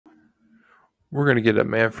We're going to get a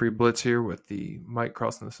man-free blitz here with the mic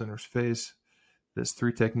crossing the center's face. This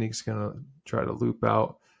 3 technique is going to try to loop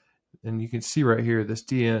out. And you can see right here, this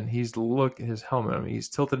DN, his helmet, I mean, he's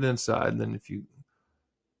tilted inside. And then if you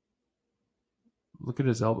look at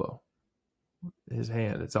his elbow, his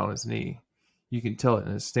hand, it's on his knee. You can tell it,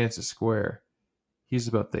 and his stance is square. He's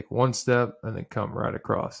about to take one step and then come right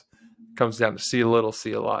across. Comes down to see a little,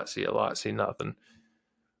 see a lot, see a lot, see nothing.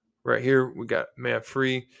 Right here, we got man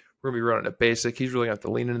free. We're going to be running a basic. He's really going to have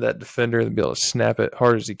to lean into that defender and be able to snap it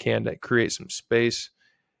hard as he can to create some space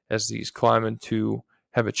as he's climbing to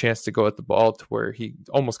have a chance to go at the ball to where he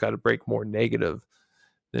almost got to break more negative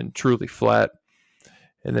than truly flat.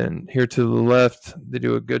 And then here to the left, they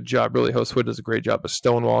do a good job. Really, Josue does a great job of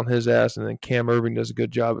stonewalling his ass. And then Cam Irving does a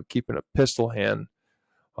good job of keeping a pistol hand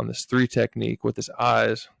on this 3 technique with his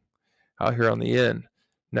eyes out here on the end.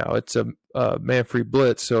 Now, it's a man-free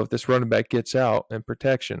blitz, so if this running back gets out in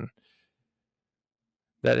protection,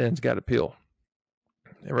 that end's got to peel.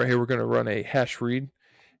 And right here, we're going to run a hash read.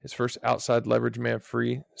 His first outside leverage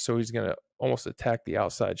man-free, so he's going to almost attack the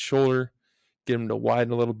outside shoulder, get him to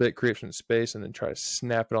widen a little bit, create some space, and then try to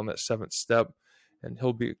snap it on that 7th step. And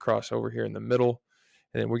he'll be across over here in the middle.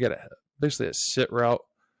 And then we got basically a sit route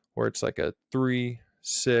where it's like a 3,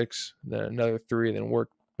 6, then another 3, then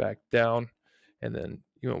work back down. And then,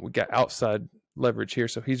 we got outside leverage here,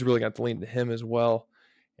 so he's really got to lean to him as well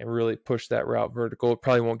and really push that route vertical. It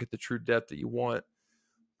probably won't get the true depth that you want.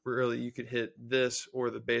 Really, you could hit this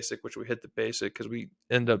or the basic, which we hit the basic because we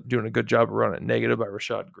end up doing a good job of running negative by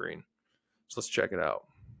Rashad Green. So let's check it out.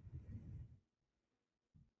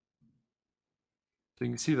 So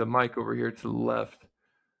you can see the mic over here to the left.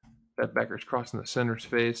 That backer's crossing the center's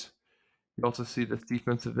face. You also see this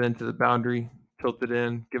defensive end to the boundary, tilted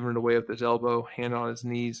in, giving it away with his elbow, hand on his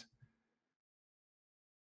knees.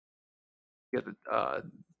 You got the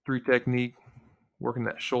 3 technique, working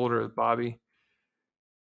that shoulder of Bobby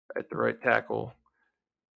at the right tackle.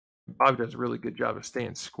 Bobby does a really good job of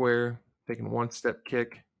staying square, taking 1-step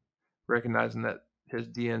kick, recognizing that his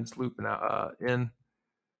DN's looping out in,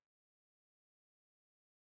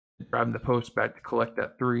 driving the post back to collect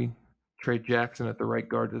that 3. Trey Jackson at the right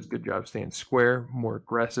guard does a good job staying square, more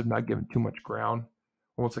aggressive, not giving too much ground,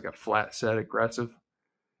 almost like a flat set aggressive.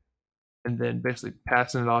 And then basically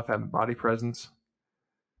passing it off, having body presence,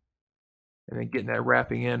 and then getting that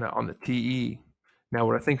wrapping in on the TE. Now,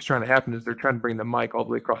 what I think is trying to happen is they're trying to bring the mic all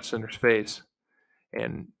the way across center's face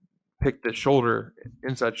and pick the shoulder,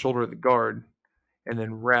 inside shoulder of the guard, and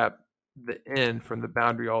then wrap the end from the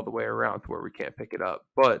boundary all the way around to where we can't pick it up.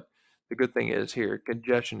 But the good thing is here,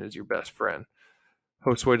 congestion is your best friend.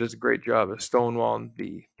 Josue does a great job of stonewalling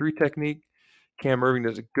the 3 technique. Cam Irving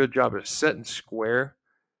does a good job of setting square.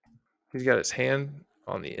 He's got his hand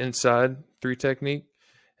on the inside 3 technique,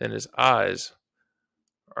 and his eyes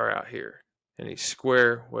are out here. And he's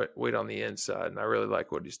square, weight on the inside, and I really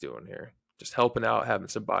like what he's doing here. Just helping out, having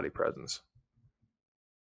some body presence.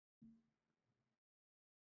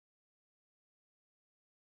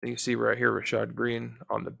 You can see right here Rashad Green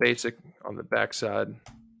on the basic, on the backside,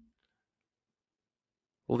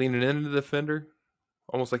 leaning into the defender,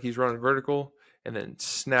 almost like he's running vertical, and then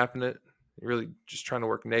snapping it, really just trying to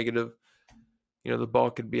work negative. The ball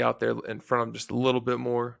could be out there in front of him just a little bit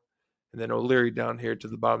more. And then O'Leary down here to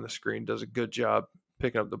the bottom of the screen does a good job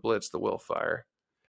picking up the blitz, the will fire.